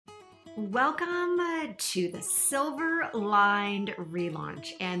Welcome to the Silver Lined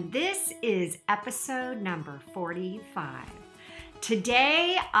Relaunch, and this is episode number 45.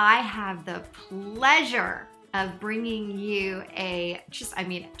 Today, I have the pleasure of bringing you a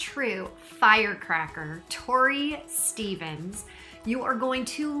true firecracker, Tori Stevens. You are going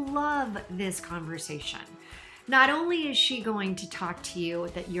to love this conversation. Not only is she going to talk to you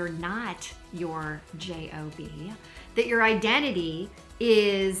that you're not your JOB, that your identity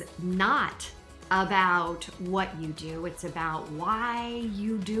is not about what you do. It's about why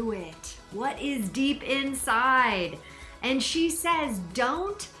you do it. What is deep inside? And she says,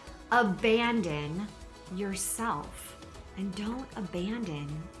 don't abandon yourself and don't abandon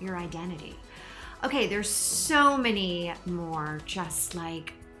your identity. Okay, there's so many more just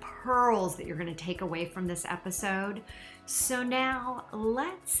like pearls that you're going to take away from this episode. So now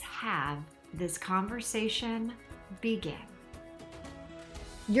let's have this conversation begin.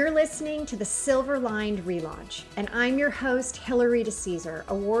 You're listening to the Silver Lined Relaunch, and I'm your host, Hillary DeCesar,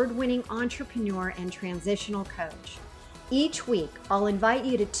 award-winning entrepreneur and transitional coach. Each week, I'll invite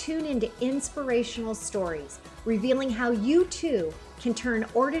you to tune into inspirational stories, revealing how you too can turn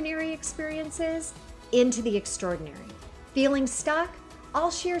ordinary experiences into the extraordinary. Feeling stuck?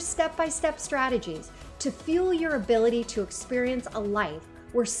 I'll share step-by-step strategies to fuel your ability to experience a life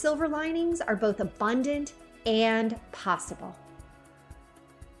where silver linings are both abundant and possible.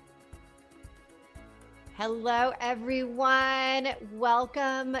 Hello, everyone.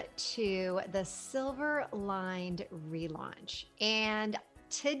 Welcome to the Silver Lined Relaunch. And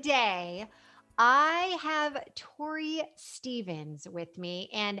today I have Tori Stevens with me.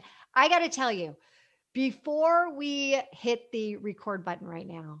 And I got to tell you, before we hit the record button right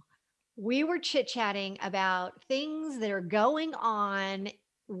now, we were chit-chatting about things that are going on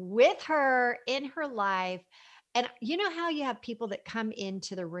with her in her life. And you know how you have people that come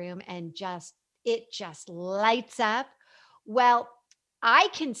into the room and it just lights up? Well, I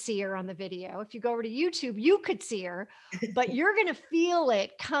can see her on the video. If you go over to YouTube, you could see her, but you're going to feel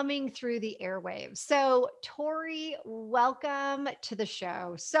it coming through the airwaves. So Tori, welcome to the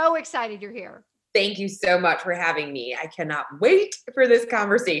show. So excited you're here. Thank you so much for having me. I cannot wait for this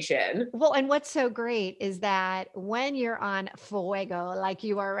conversation. Well, and what's so great is that when you're on fuego, like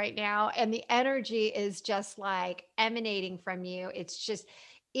you are right now, and the energy is just like emanating from you,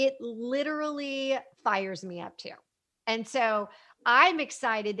 it literally fires me up too. And so I'm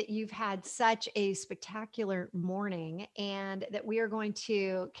excited that you've had such a spectacular morning and that we are going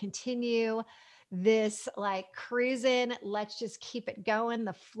to continue this like cruising. Let's just keep it going.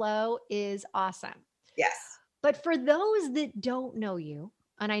 The flow is awesome. Yes. But for those that don't know you,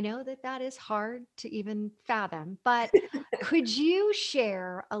 and I know that that is hard to even fathom, but could you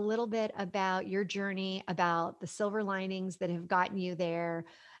share a little bit about your journey, about the silver linings that have gotten you there?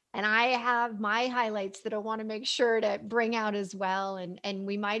 And I have my highlights that I want to make sure to bring out as well. And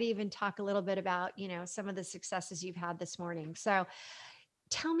we might even talk a little bit about, some of the successes you've had this morning. So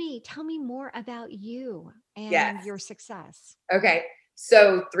tell me more about you and your success. Okay.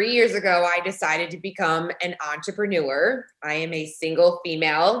 So 3 years ago, I decided to become an entrepreneur. I am a single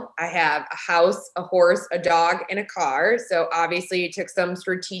female. I have a house, a horse, a dog, and a car. So obviously it took some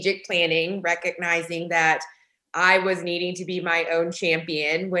strategic planning, recognizing that I was needing to be my own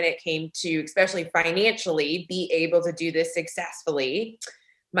champion when it came to, especially financially, be able to do this successfully.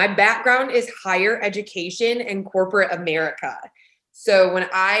 My background is higher education and corporate America. So when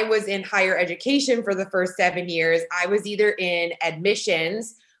I was in higher education for the first 7 years, I was either in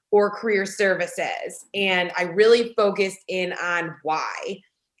admissions or career services. And I really focused in on why.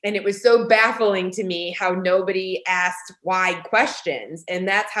 And it was so baffling to me how nobody asked why questions. And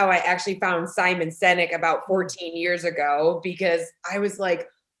that's how I actually found Simon Sinek about 14 years ago, because I was like,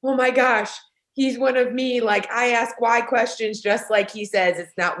 oh my gosh, he's one of me. Like I ask why questions, just like he says,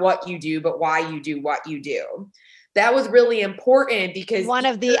 it's not what you do, but why you do what you do. That was really important because one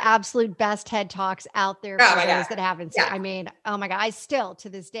of the absolute best TED Talks out there for those that haven't seen. I mean, oh my God, I still to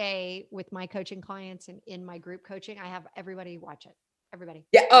this day with my coaching clients and in my group coaching, I have everybody watch it. Everybody.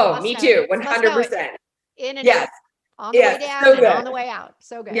 Yeah. Oh, me too. 100%. In and out, on the way down and on the way out.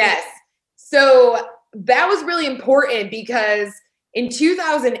 So good. Yes. So that was really important because in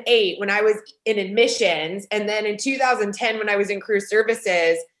 2008, when I was in admissions, and then in 2010, when I was in career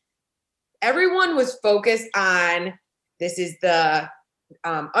services, everyone was focused on, this is the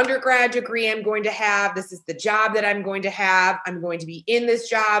undergrad degree I'm going to have. This is the job that I'm going to have. I'm going to be in this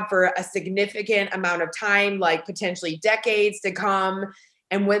job for a significant amount of time, like potentially decades to come.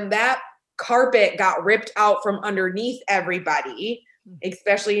 And when that carpet got ripped out from underneath everybody,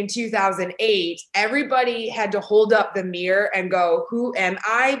 especially in 2008, everybody had to hold up the mirror and go, who am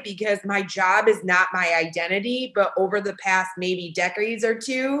I? Because my job is not my identity. But over the past maybe decades or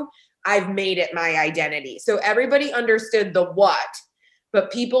two, I've made it my identity. So everybody understood the what,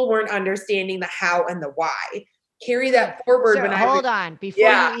 but people weren't understanding the how and the why. Carry that forward. So hold on before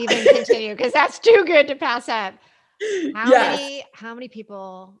you even continue, because that's too good to pass up. How many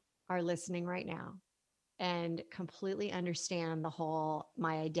people are listening right now and completely understand the whole,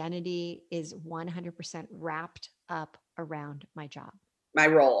 my identity is 100% wrapped up around my job, my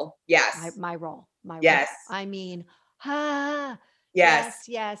role? Yes. My role. Yes. I mean, yes.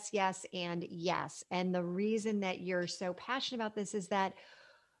 Yes. And yes. And the reason that you're so passionate about this is that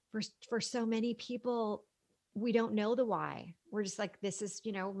for so many people, we don't know the why. We're just like, this is,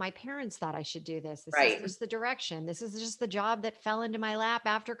 my parents thought I should do this. This is just the direction. This is just the job that fell into my lap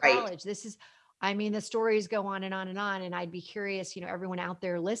after college. This is, the stories go on and on and on. And I'd be curious, everyone out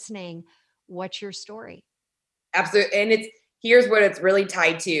there listening, what's your story? Absolutely. And here's what it's really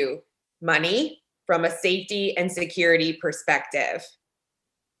tied to: money from a safety and security perspective.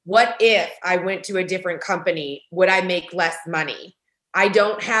 What if I went to a different company? Would I make less money? I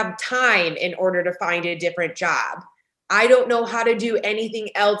don't have time in order to find a different job. I don't know how to do anything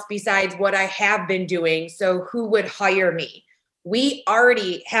else besides what I have been doing. So who would hire me? We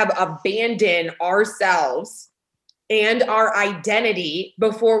already have abandoned ourselves and our identity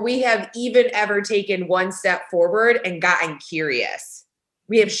before we have even ever taken one step forward and gotten curious.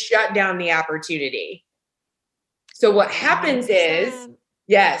 We have shut down the opportunity. So what happens is,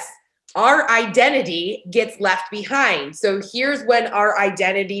 yes, our identity gets left behind. So here's when our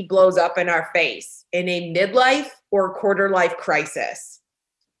identity blows up in our face: in a midlife or quarter life crisis.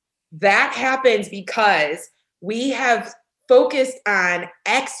 That happens because we have focused on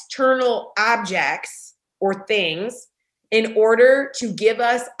external objects or things in order to give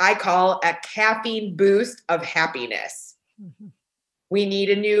us, I call, a caffeine boost of happiness. Mm-hmm. We need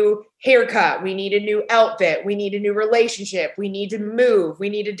a new haircut. We need a new outfit. We need a new relationship. We need to move. We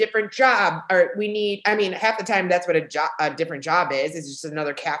need a different job. Or half the time that's what a different job is. It's just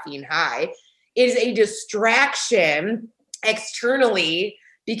another caffeine high. It is a distraction externally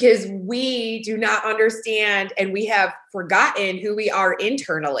because we do not understand and we have forgotten who we are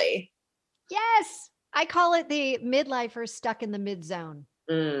internally. Yes. I call it the midlifer stuck in the mid zone.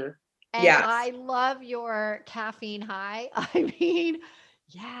 And I love your caffeine high.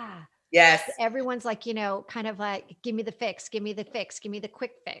 Yes. Everyone's like, kind of like, give me the fix, give me the fix, give me the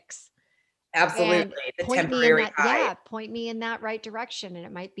quick fix. Absolutely. The temporary high. Yeah. Point me in that right direction. And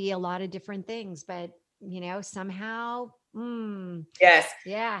it might be a lot of different things, but somehow, yes.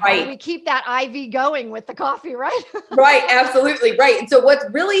 Yeah. How do we keep that IV going with the coffee, right? Right. Absolutely. Right. And so what's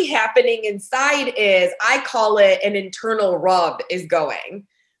really happening inside is, I call it an internal rub is going,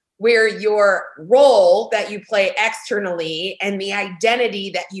 where your role that you play externally and the identity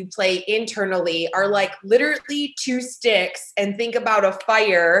that you play internally are like literally two sticks. And think about a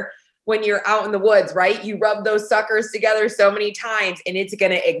fire when you're out in the woods, right? You rub those suckers together so many times and it's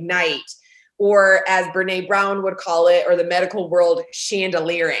going to ignite. Or as Brene Brown would call it, or the medical world,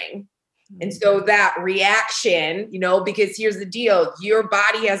 chandeliering. And so that reaction, because here's the deal, your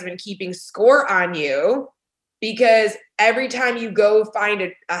body has been keeping score on you, because every time you go find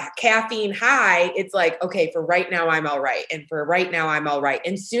a caffeine high, it's like, okay, for right now, I'm all right. And for right now, I'm all right.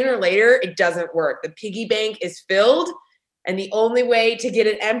 And sooner or later, it doesn't work. The piggy bank is filled. And the only way to get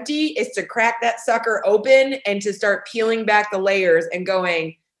it empty is to crack that sucker open and to start peeling back the layers and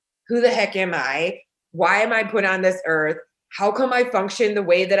going, who the heck am I? Why am I put on this earth? How come I function the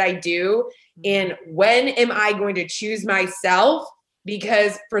way that I do? And when am I going to choose myself?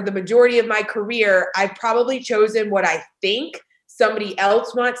 Because for the majority of my career, I've probably chosen what I think somebody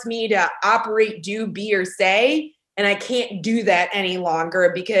else wants me to operate, do, be, or say. And I can't do that any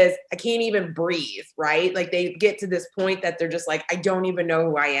longer because I can't even breathe, right? Like they get to this point that they're just like, I don't even know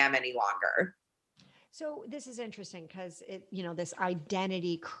who I am any longer. So this is interesting because this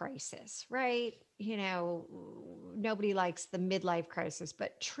identity crisis, right? Nobody likes the midlife crisis,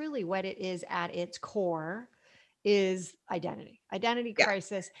 but truly what it is at its core is identity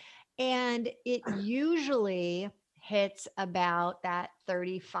crisis. And it usually hits about that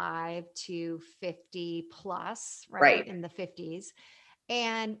 35 to 50 plus, right? In the 50s.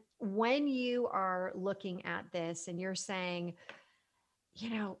 And when you are looking at this and you're saying,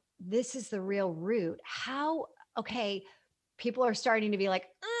 this is the real root. People are starting to be like,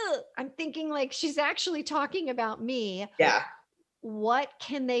 I'm thinking like she's actually talking about me. Yeah. What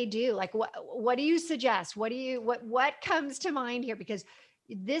can they do? Like, what do you suggest? What comes to mind here? Because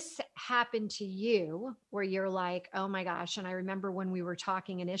this happened to you where you're like, oh my gosh. And I remember when we were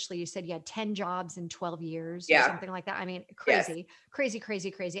talking initially, you said you had 10 jobs in 12 years or something like that. I mean, crazy, crazy,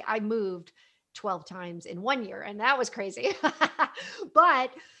 crazy, crazy. I moved 12 times in 1 year and that was crazy.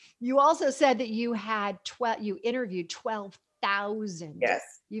 But you also said that you had you interviewed 12,000. Yes.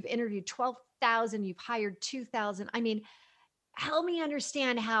 You've interviewed 12,000. You've hired 2,000. I mean, help me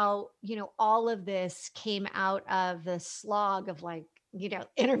understand how, all of this came out of the slog of like,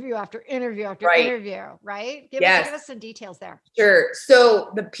 interview after interview after interview, right? Give us some details there. Sure.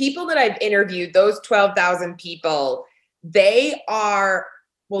 So the people that I've interviewed, those 12,000 people, they are,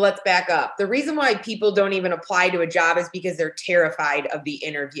 well, let's back up. The reason why people don't even apply to a job is because they're terrified of the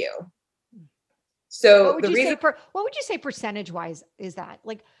interview. So what would you say percentage wise is that?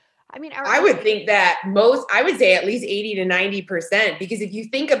 Like, I mean, I would think that I would say at least 80 to 90%, because if you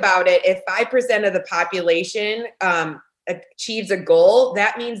think about it, if 5% of the population achieves a goal,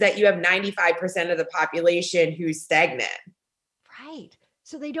 that means that you have 95% of the population who's stagnant. Right.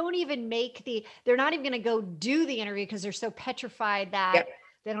 So they don't even they're not even going to go do the interview because they're so petrified that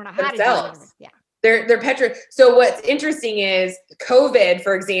they don't know how to do it. Yeah. They're petrified. So what's interesting is COVID,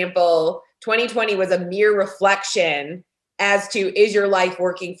 for example, 2020 was a mere reflection as to, is your life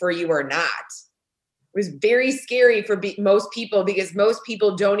working for you or not? It was very scary for most people, because most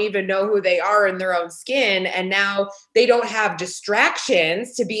people don't even know who they are in their own skin. And now they don't have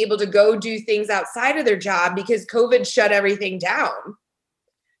distractions to be able to go do things outside of their job because COVID shut everything down.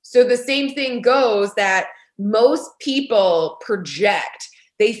 So the same thing goes that most people project.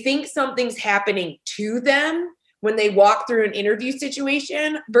 They think something's happening to them when they walk through an interview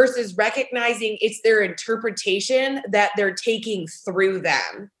situation versus recognizing it's their interpretation that they're taking through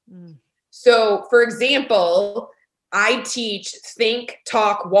them. Mm. So, for example, I teach think,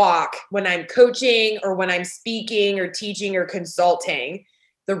 talk, walk when I'm coaching or when I'm speaking or teaching or consulting.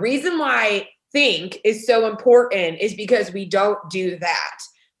 The reason why think is so important is because we don't do that.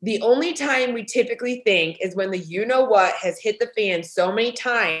 The only time we typically think is when the you-know-what has hit the fan so many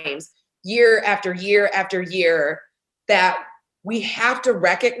times, year after year after year, that we have to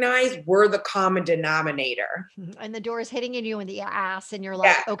recognize we're the common denominator. And the door is hitting you in the ass and you're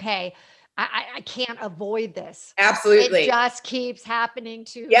like, okay, I can't avoid this. Absolutely. It just keeps happening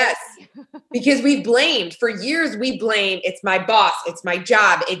to Yes. Because we blamed for years. We blame, it's my boss, it's my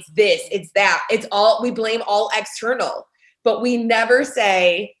job, it's this, it's that. We blame all external, but we never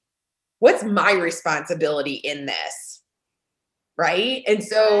say, what's my responsibility in this? Right. And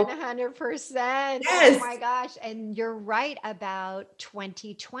so 100%. Yes. Oh my gosh. And you're right about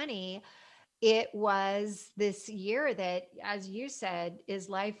 2020. It was this year that, as you said, is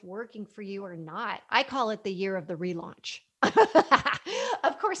life working for you or not? I call it the year of the relaunch.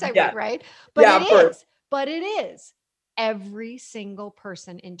 Of course I would, right? But it is every single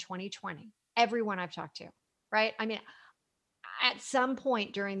person in 2020, everyone I've talked to, right? I mean, at some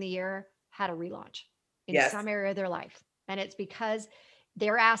point during the year had a relaunch in some area of their life. And it's because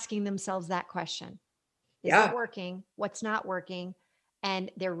they're asking themselves that question. Is it working? What's not working?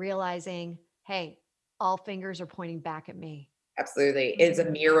 And they're realizing, hey, all fingers are pointing back at me. Absolutely. It's a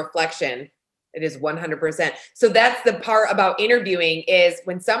mere reflection. It is 100%. So that's the part about interviewing, is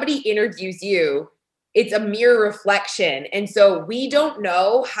when somebody interviews you, it's a mere reflection. And so we don't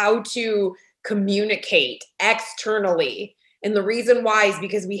know how to communicate externally. And the reason why is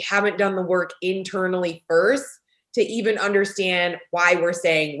because we haven't done the work internally first to even understand why we're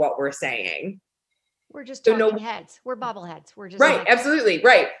saying what we're saying. We're just talking heads. We're bobbleheads. We're just right. Absolutely.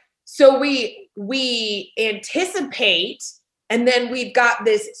 Right. So we anticipate, and then we've got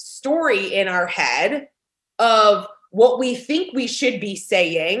this story in our head of what we think we should be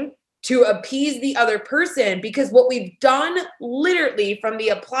saying to appease the other person, because what we've done literally from the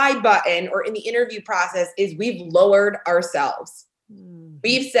apply button or in the interview process is we've lowered ourselves. Mm-hmm.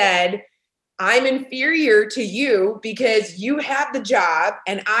 We've said, I'm inferior to you because you have the job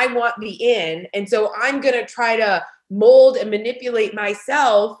and I want the in. And so I'm going to try to mold and manipulate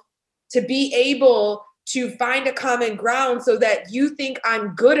myself to be able to find a common ground so that you think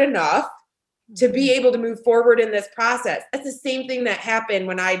I'm good enough to be able to move forward in this process. That's the same thing that happened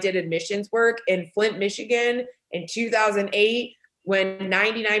when I did admissions work in Flint, Michigan in 2008, when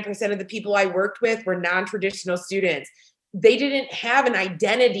 99% of the people I worked with were non-traditional students. They didn't have an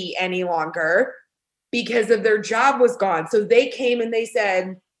identity any longer because of their job was gone. So they came and they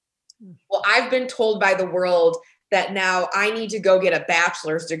said, well, I've been told by the world that now I need to go get a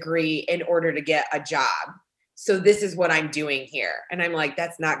bachelor's degree in order to get a job. So this is what I'm doing here. And I'm like,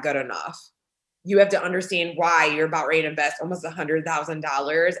 that's not good enough. You have to understand why you're about ready to invest almost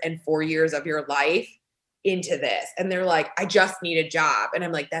 $100,000 and 4 years of your life into this. And they're like, I just need a job. And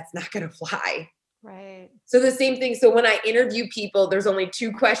I'm like, that's not going to fly. Right. So the same thing. So when I interview people, there's only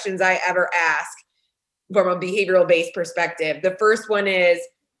 2 questions I ever ask from a behavioral based perspective. The first one is,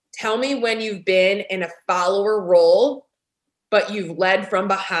 tell me when you've been in a follower role, but you've led from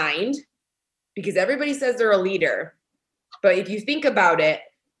behind, because everybody says they're a leader. But if you think about it,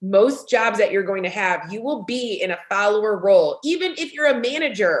 most jobs that you're going to have, you will be in a follower role. Even if you're a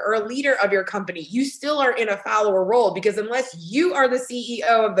manager or a leader of your company, you still are in a follower role, because unless you are the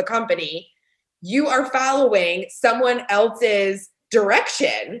CEO of the company, you are following someone else's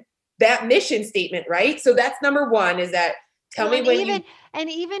direction, that mission statement, right? So that's number one, is that tell me when you... And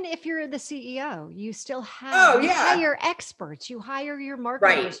even if you're the CEO, you still Oh, you yeah. hire experts, you hire your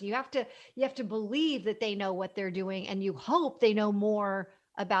marketers. Right. You have to believe that they know what they're doing, and you hope they know more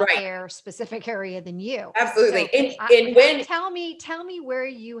about Right. their specific area than you. Absolutely. So tell me where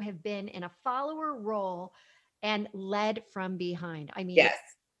you have been in a follower role and led from behind. I mean, yes.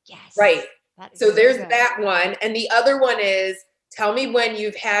 yes. Right. That is So there's good. that one. And the other one is, tell me when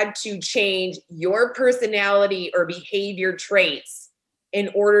you've had to change your personality or behavior traits in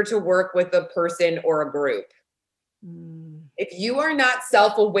order to work with a person or a group. If you are not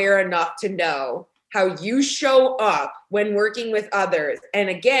self-aware enough to know how you show up when working with others, and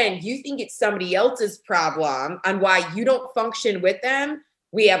again, you think it's somebody else's problem on why you don't function with them,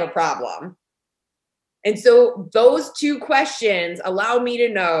 we have a problem. And so those 2 questions allow me to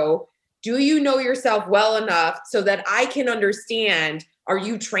know, do you know yourself well enough so that I can understand, are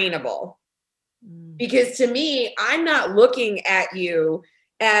you trainable? Because to me, I'm not looking at you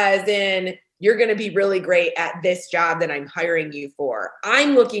as in, you're going to be really great at this job that I'm hiring you for.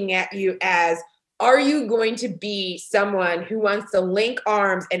 I'm looking at you as, are you going to be someone who wants to link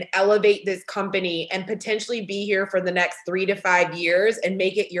arms and elevate this company and potentially be here for the next 3 to 5 years and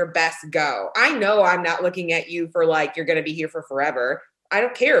make it your best go? I know I'm not looking at you for like, you're going to be here for forever. I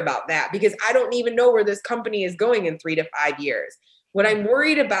don't care about that, because I don't even know where this company is going in 3 to 5 years. What I'm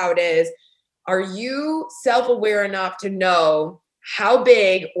worried about is, are you self-aware enough to know how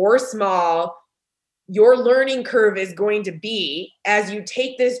big or small your learning curve is going to be as you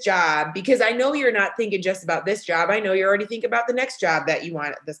take this job? Because I know you're not thinking just about this job. I know you're already thinking about the next job that you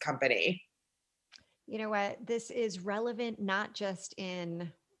want at this company. You know what? This is relevant not just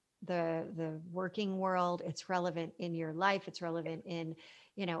in the working world. It's relevant in your life. It's relevant in,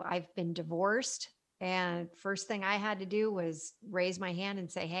 I've been divorced, and first thing I had to do was raise my hand and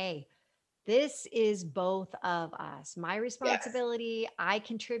say, hey, this is both of us. My responsibility. Yes. I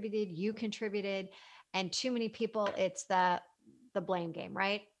contributed, you contributed, and too many people, it's the blame game,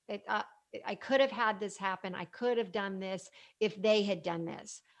 right? I could have had this happen. I could have done this if they had done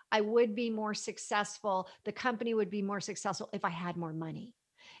this. I would be more successful. The company would be more successful if I had more money,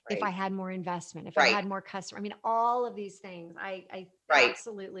 right, if I had more investment, if right, I had more customer. I mean, all of these things. I right,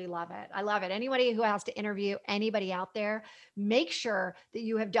 absolutely love it. I love it. Anybody who has to interview anybody out there, make sure that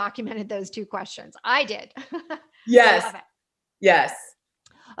you have documented those 2 questions. I did. Yes. I love it. Yes.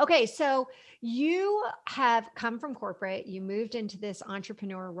 Okay. So you have come from corporate, you moved into this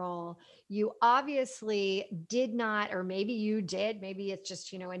entrepreneur role. You obviously did not, or maybe you did, maybe it's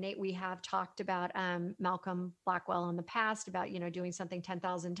just, innate. We have talked about Malcolm Blackwell in the past about, doing something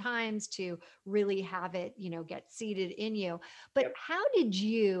 10,000 times to really have it, get seated in you. But yep, how did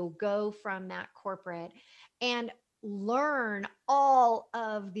you go from that corporate and learn all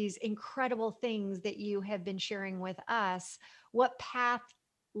of these incredible things that you have been sharing with us? What path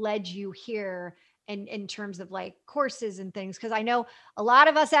led you here, and in terms of like courses and things? Because I know a lot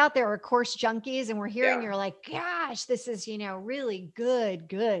of us out there are course junkies, and we're hearing you're like, gosh, this is, really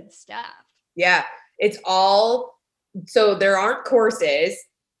good stuff. Yeah, it's all, so there aren't courses,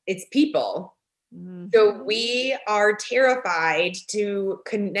 it's people. Mm-hmm. So we are terrified to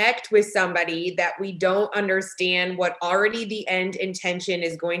connect with somebody that we don't understand what already the end intention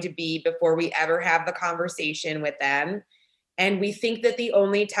is going to be before we ever have the conversation with them. And we think that the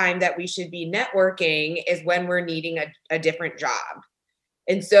only time that we should be networking is when we're needing a different job.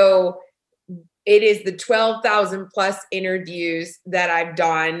 And so it is the 12,000 plus interviews that I've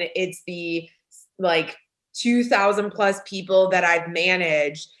done. It's the 2,000 plus people that I've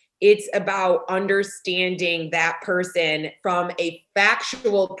managed. It's about understanding that person from a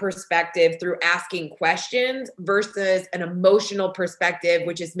factual perspective through asking questions versus an emotional perspective,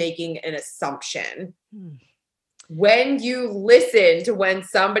 which is making an assumption. When you listen to when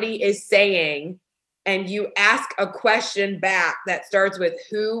somebody is saying and you ask a question back that starts with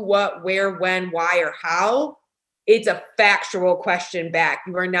who, what, where, when, why, or how, it's a factual question back.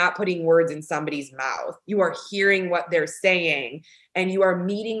 You are not putting words in somebody's mouth. You are hearing what they're saying, and you are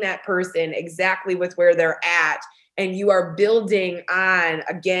meeting that person exactly with where they're at. And you are building on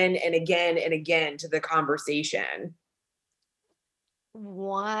again and again and again to the conversation.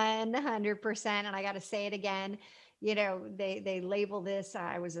 100%. And I got to say it again. They label this,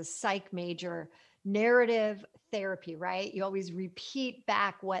 I was a psych major, narrative therapy, right? You always repeat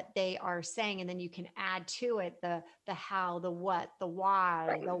back what they are saying, and then you can add to it the how, the what, the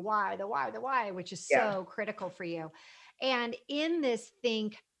why, the why, which is Yeah. so critical for you. And in this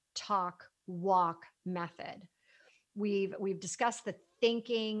think, talk, walk method, we've discussed the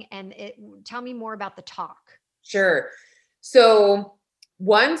thinking, and tell me more about the talk. Sure. So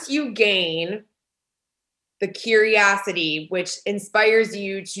once you gain the curiosity, which inspires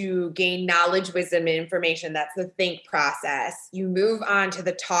you to gain knowledge, wisdom, and information, that's the think process, you move on to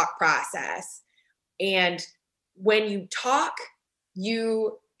the talk process. And when you talk,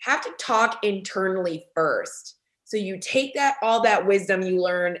 you have to talk internally first. So you take all that wisdom you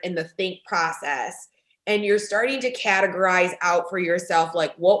learn in the think process, and you're starting to categorize out for yourself,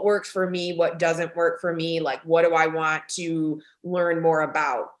 like what works for me, what doesn't work for me, like what do I want to learn more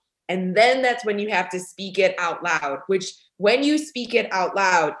about. And then that's when you have to speak it out loud, which when you speak it out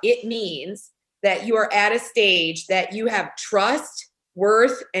loud, it means that you are at a stage that you have trust,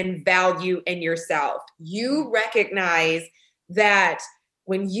 worth, and value in yourself. You recognize that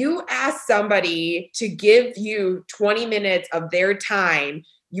when you ask somebody to give you 20 minutes of their time,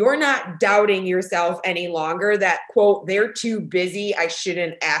 you're not doubting yourself any longer that, quote, they're too busy, I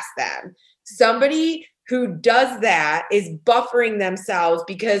shouldn't ask them. Somebody who does that is buffering themselves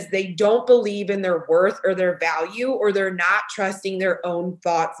because they don't believe in their worth or their value, or they're not trusting their own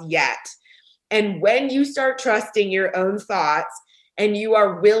thoughts yet. And when you start trusting your own thoughts and you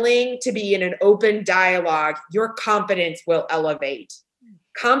are willing to be in an open dialogue, your confidence will elevate.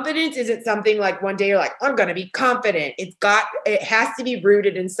 Confidence isn't something like one day you're like, I'm going to be confident. It has to be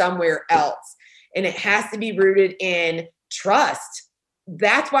rooted in somewhere else. And it has to be rooted in trust.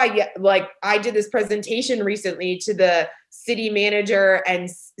 That's why, like, I did this presentation recently to the city manager and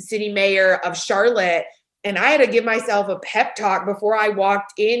city mayor of Charlotte. And I had to give myself a pep talk before I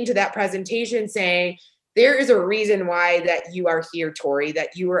walked into that presentation saying, there is a reason why that you are here, Tori,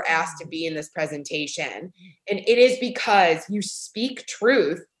 that you were asked to be in this presentation. And it is because you speak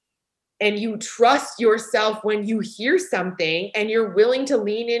truth and you trust yourself when you hear something, and you're willing to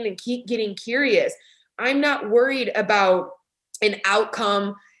lean in and keep getting curious. I'm not worried about an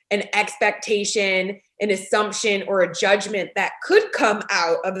outcome, an expectation, an assumption, or a judgment that could come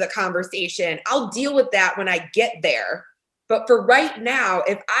out of the conversation. I'll deal with that when I get there. But for right now,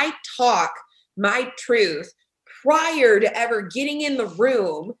 if I talk my truth prior to ever getting in the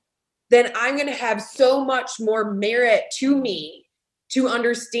room, then I'm going to have so much more merit to me to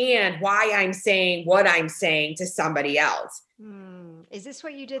understand why I'm saying what I'm saying to somebody else. Is this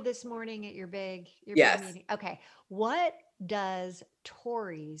what you did this morning at your big Yes. big meeting? Okay. What does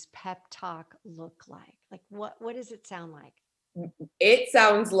Tori's pep talk look like? Like what does it sound like? It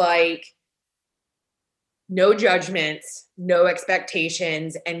sounds like no judgments, no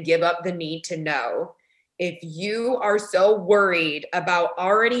expectations, and give up the need to know. If you are so worried about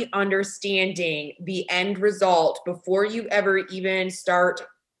already understanding the end result before you ever even start,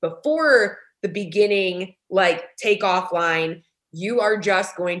 before the beginning, like takeoff line, you are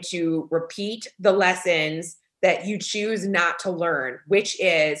just going to repeat the lessons that you choose not to learn, which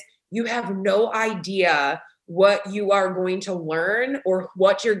is you have no idea what you are going to learn or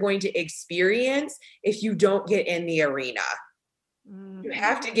what you're going to experience if you don't get in the arena. You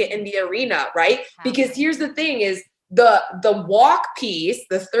have to get in the arena, right? Because here's the thing is the walk piece,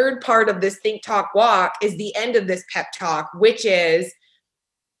 the third part of this think talk walk is the end of this pep talk, which is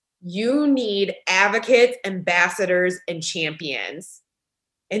you need advocates, ambassadors, and champions.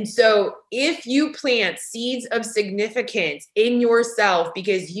 And so if you plant seeds of significance in yourself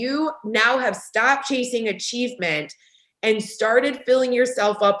because you now have stopped chasing achievement and started filling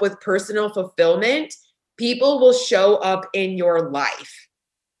yourself up with personal fulfillment, people will show up in your life.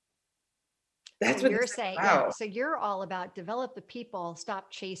 That's so what you're this is saying. about. Yeah. So you're all about develop the people, stop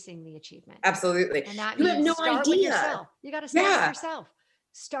chasing the achievement. Absolutely. And that You have means no start idea. with yourself. You got to start with Yeah. yourself.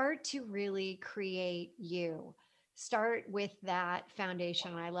 Start to really create you. Start with that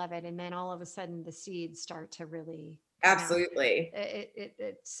foundation. I love it. And then all of a sudden the seeds start to really come out. Absolutely.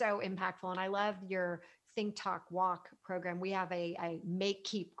 It's so impactful. And I love your Think Talk Walk program. We have a make,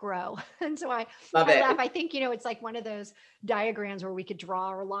 keep, grow. And so I laugh. I think, it's like one of those diagrams where we could draw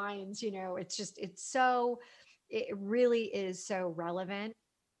our lines, it's really is so relevant.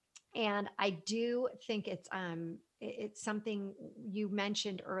 And I do think it's something you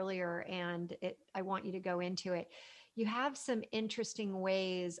mentioned earlier, and I want you to go into it. You have some interesting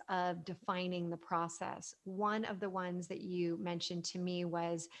ways of defining the process. One of the ones that you mentioned to me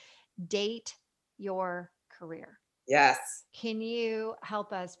was date your career. Yes. Can you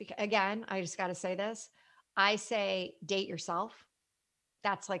help us? Because again, I just got to say this. I say date yourself.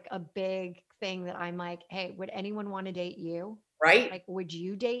 That's like a big thing that I'm like, hey, would anyone want to date you? Right. Like, would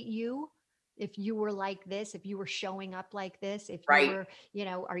you date you if you were like this, if you were showing up like this, if you Right.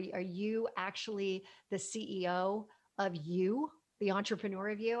 were, are you actually the CEO of you, the entrepreneur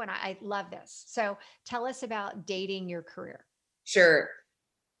of you? And I love this. So tell us about dating your career. Sure.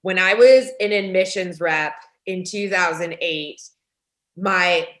 When I was an admissions rep in 2008,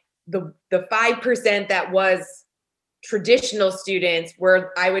 my the 5% that was traditional students,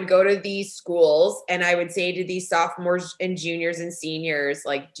 where I would go to these schools and I would say to these sophomores and juniors and seniors,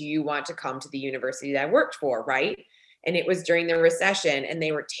 like, do you want to come to the university that I worked for? Right. And it was during the recession, and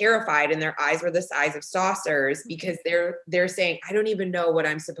they were terrified and their eyes were the size of saucers, because they're saying, I don't even know what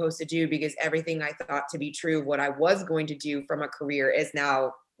I'm supposed to do, because everything I thought to be true, what I was going to do from a career, is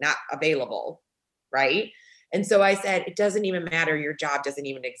now not available. Right. And so I said, it doesn't even matter. Your job doesn't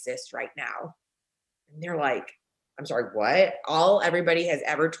even exist right now. And they're like, I'm sorry, what? All everybody has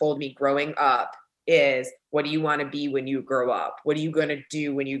ever told me growing up is, what do you want to be when you grow up? What are you going to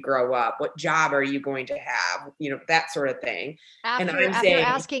do when you grow up? What job are you going to have? That sort of thing. And After I'm after saying,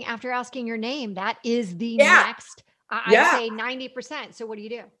 asking after asking your name, that is the yeah, next. I'd yeah, say 90%. So what do you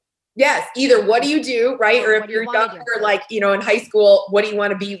do? yes. Either what do you do, right? Or Or if what do you you're want to do? younger, like, in high school, what do you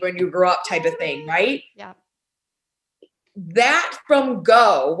want to be when you grow up, type of thing, right? Yeah. That from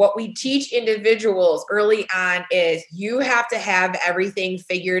go, what we teach individuals early on is, you have to have everything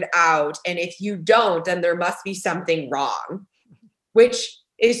figured out. And if you don't, then there must be something wrong, which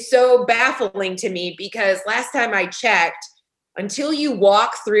is so baffling to me, because last time I checked, until you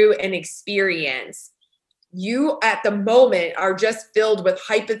walk through an experience, you at the moment are just filled with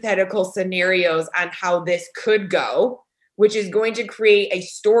hypothetical scenarios on how this could go, which is going to create a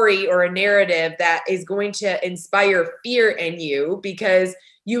story or a narrative that is going to inspire fear in you, because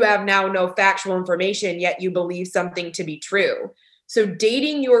you have now no factual information, yet you believe something to be true. So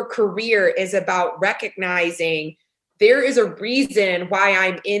dating your career is about recognizing, there is a reason why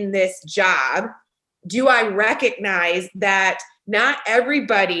I'm in this job. Do I recognize that not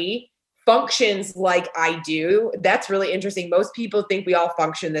everybody functions like I do? That's really interesting. Most people think we all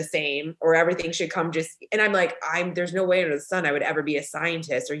function the same, or everything should come just, and I'm like, there's no way under the sun I would ever be a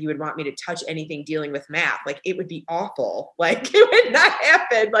scientist, or you would want me to touch anything dealing with math. Like, it would be awful. Like, it would not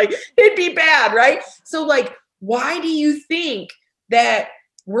happen. Like, it'd be bad, right? So, like, why do you think that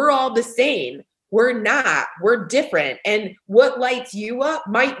we're all the same? We're not. We're different. And what lights you up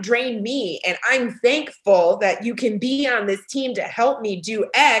might drain me. And I'm thankful that you can be on this team to help me do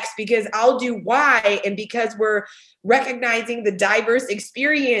X, because I'll do Y. And because we're recognizing the diverse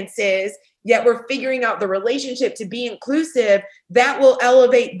experiences, yet we're figuring out the relationship to be inclusive, that will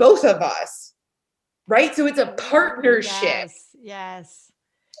elevate both of us. Right? So it's a partnership. Yes, yes.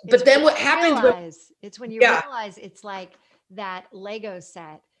 But then what happens when, It's when you yeah, realize it's like that Lego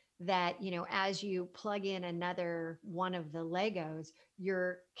set that, as you plug in another one of the Legos,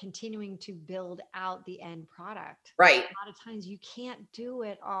 you're continuing to build out the end product. right. A lot of times you can't do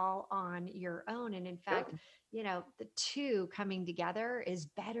it all on your own. And in fact, the two coming together is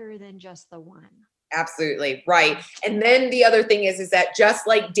better than just the one. Absolutely. Right. And then the other thing is that just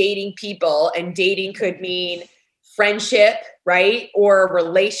like dating people, and dating could mean friendship, right? Or a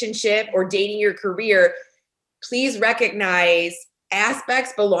relationship, or dating your career, please recognize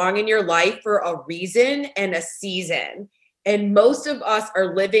aspects belong in your life for a reason and a season. And most of us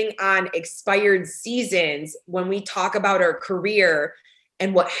are living on expired seasons when we talk about our career.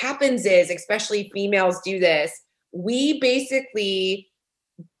 And what happens is, especially females do this, we do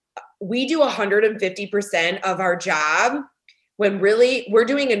 150% of our job, when really we're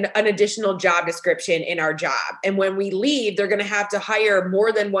doing an additional job description in our job. And when we leave, they're going to have to hire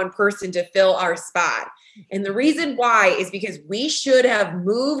more than one person to fill our spot. And the reason why is because we should have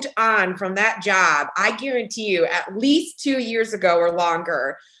moved on from that job, I guarantee you, at least 2 years ago or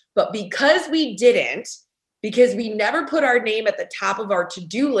longer. But because we didn't, because we never put our name at the top of our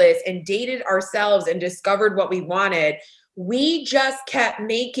to-do list and dated ourselves and discovered what we wanted, we just kept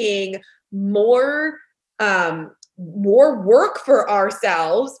making more work for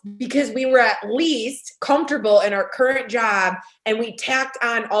ourselves, because we were at least comfortable in our current job, and we tacked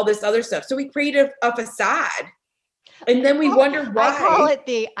on all this other stuff. So we created a facade, and then we wonder I call why. it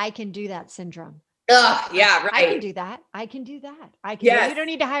the I can do that syndrome. Ugh, yeah, I can right. do that. I can do that. I can. Yes. You don't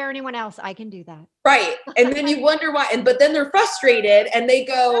need to hire anyone else. I can do that. Right. And then you wonder why. But then they're frustrated and they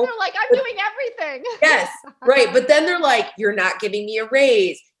Then go, they're like, I'm doing everything. yes, right. But then they're like, you're not giving me a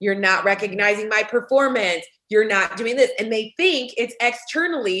raise. You're not recognizing my performance. You're not doing this. And they think it's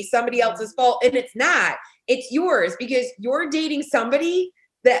externally somebody else's fault. And it's not. It's yours because you're dating somebody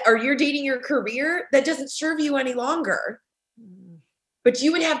or you're dating your career that doesn't serve you any longer. But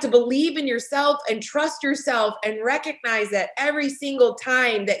you would have to believe in yourself and trust yourself and recognize that every single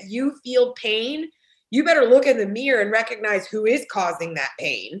time that you feel pain, you better look in the mirror and recognize who is causing that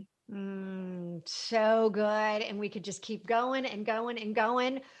pain. So good. And we could just keep going and going and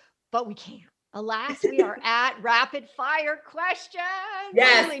going, but we can't. Alas, we are at rapid fire questions.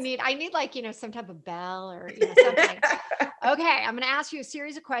 Yes. I need like, some type of bell or something. Okay. I'm going to ask you a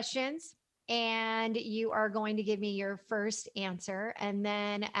series of questions and you are going to give me your first answer. And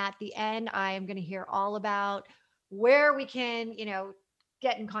then at the end, I am going to hear all about where we can,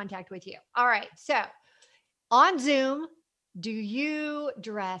 get in contact with you. All right. So on Zoom, do you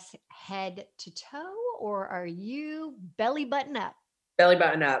dress head to toe or are you belly button up? Belly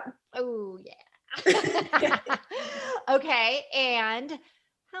button up. Oh, yeah. Okay. And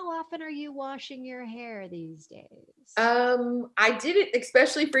how often are you washing your hair these days? I did it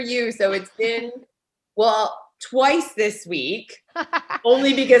especially for you. So it's been, twice this week,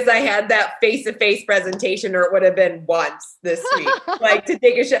 only because I had that face-to-face presentation, or it would have been once this week, like to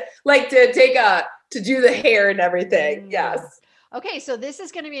take to do the hair and everything. Yes. Okay. So this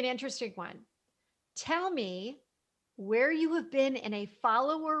is going to be an interesting one. Tell me where you have been in a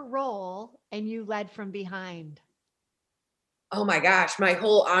follower role and you led from behind. Oh my gosh, my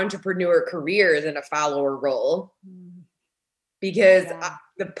whole entrepreneur career is in a follower role because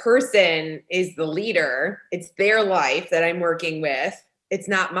the person is the leader. It's their life that I'm working with. It's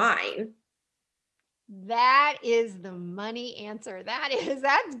not mine. That is the money answer.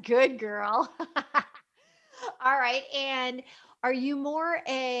 That's good, girl. All right. And are you more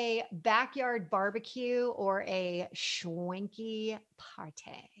a backyard barbecue or a schwanky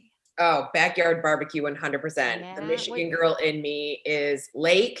party? Oh, backyard barbecue 100%. Yeah. The Michigan girl in me is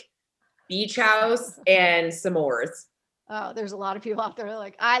lake, beach house, and s'mores. Oh, there's a lot of people out there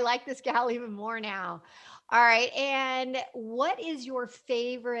like, I like this gal even more now. All right. And what is your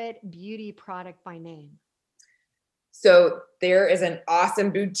favorite beauty product by name? So there is an awesome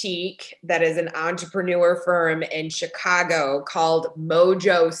boutique that is an entrepreneur firm in Chicago called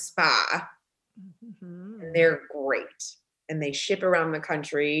Mojo Spa. And they're great. And they ship around the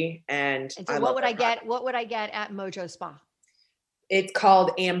country. And so what would I get? What would I get at Mojo Spa? It's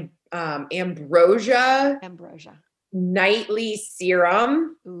called Ambrosia. Nightly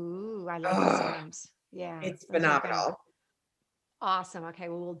Serum. Ooh, I love the serums. Yeah. It's phenomenal. Awesome. Okay.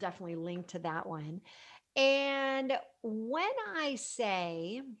 Well, we'll definitely link to that one. And when I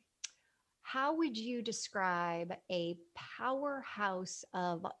say, how would you describe a powerhouse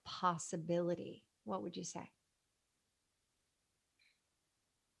of possibility? What would you say?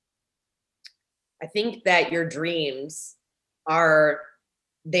 I think that your dreams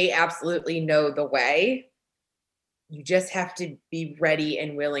they absolutely know the way. You just have to be ready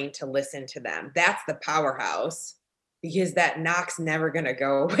and willing to listen to them. That's the powerhouse, because that knock's never going to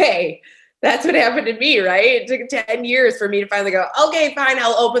go away. That's what happened to me, right? It took 10 years for me to finally go, okay, fine,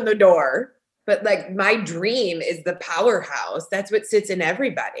 I'll open the door. But like my dream is the powerhouse. That's what sits in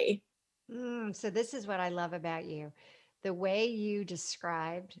everybody. So this is what I love about you. The way you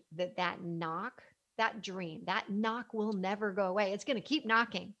described that knock, that dream, that knock will never go away. It's going to keep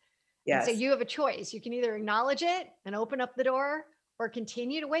knocking. Yes. And so you have a choice. You can either acknowledge it and open up the door or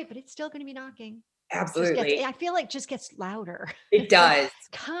continue to wait, but it's still going to be knocking. Absolutely. I feel like it just gets louder. It does.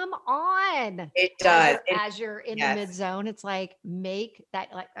 Come on. It does. As you're in the mid zone, it's like make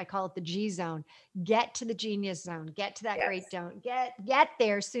that, like I call it the G zone, get to the genius zone, get to that great zone, get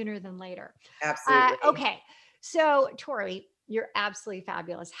there sooner than later. Absolutely. Okay. So Tori, you're absolutely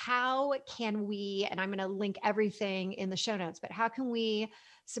fabulous. How can we, and I'm going to link everything in the show notes, but how can we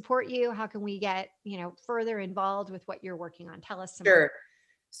support you? How can we get, further involved with what you're working on? Tell us some more.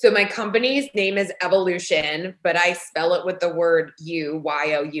 So my company's name is EvolYOUtion, but I spell it with the word YOU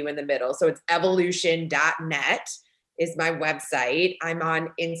in the middle. So it's evolution.net is my website. I'm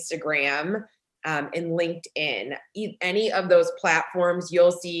on Instagram and LinkedIn. Any of those platforms,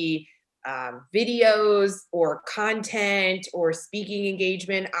 you'll see videos or content or speaking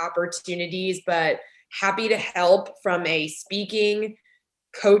engagement opportunities, but happy to help from a speaking,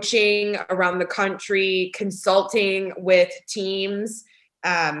 coaching around the country, consulting with teams,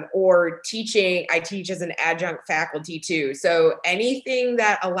 or teaching. I teach as an adjunct faculty too. So anything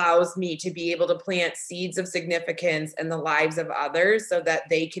that allows me to be able to plant seeds of significance in the lives of others so that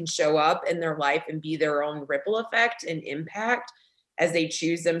they can show up in their life and be their own ripple effect and impact as they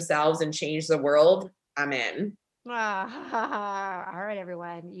choose themselves and change the world, I'm in. All right,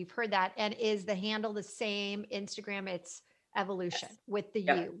 everyone. You've heard that. And is the handle the same? Instagram, it's EvolYOUtion with the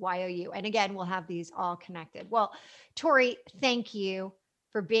Yep. U, YOU. And again, we'll have these all connected. Well, Tori, thank you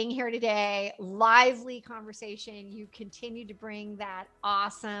for being here today. Lively conversation. You continue to bring that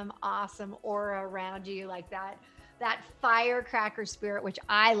awesome aura around you, like that firecracker spirit, which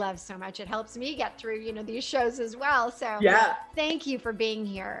I love so much. It helps me get through, these shows as well. So Yeah. Thank you for being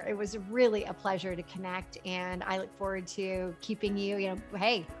here. It was really a pleasure to connect, and I look forward to keeping you,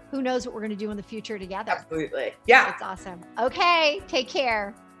 hey, who knows what we're going to do in the future together. Absolutely. Yeah. That's awesome. Okay. Take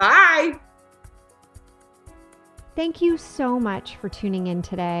care. Bye. Thank you so much for tuning in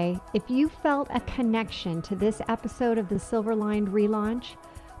today. If you felt a connection to this episode of the Silver Lined Relaunch,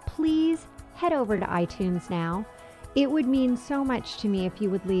 please head over to iTunes now. It would mean so much to me if you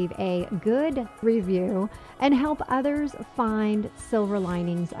would leave a good review and help others find silver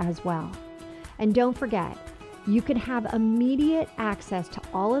linings as well. And don't forget, you can have immediate access to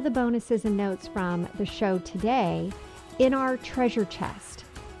all of the bonuses and notes from the show today in our treasure chest,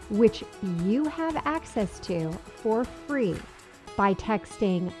 which you have access to for free by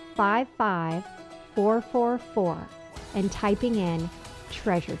texting 55444 and typing in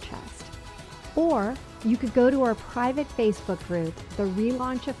treasure chest. Or you could go to our private Facebook group, The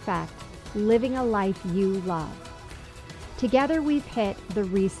Relaunch Effect, Living a Life You Love. Together we've hit the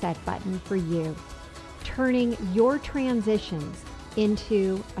reset button for you, turning your transitions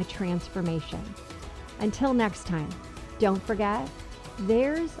into a transformation. Until next time, don't forget,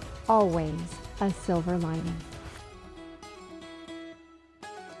 there's always a silver lining.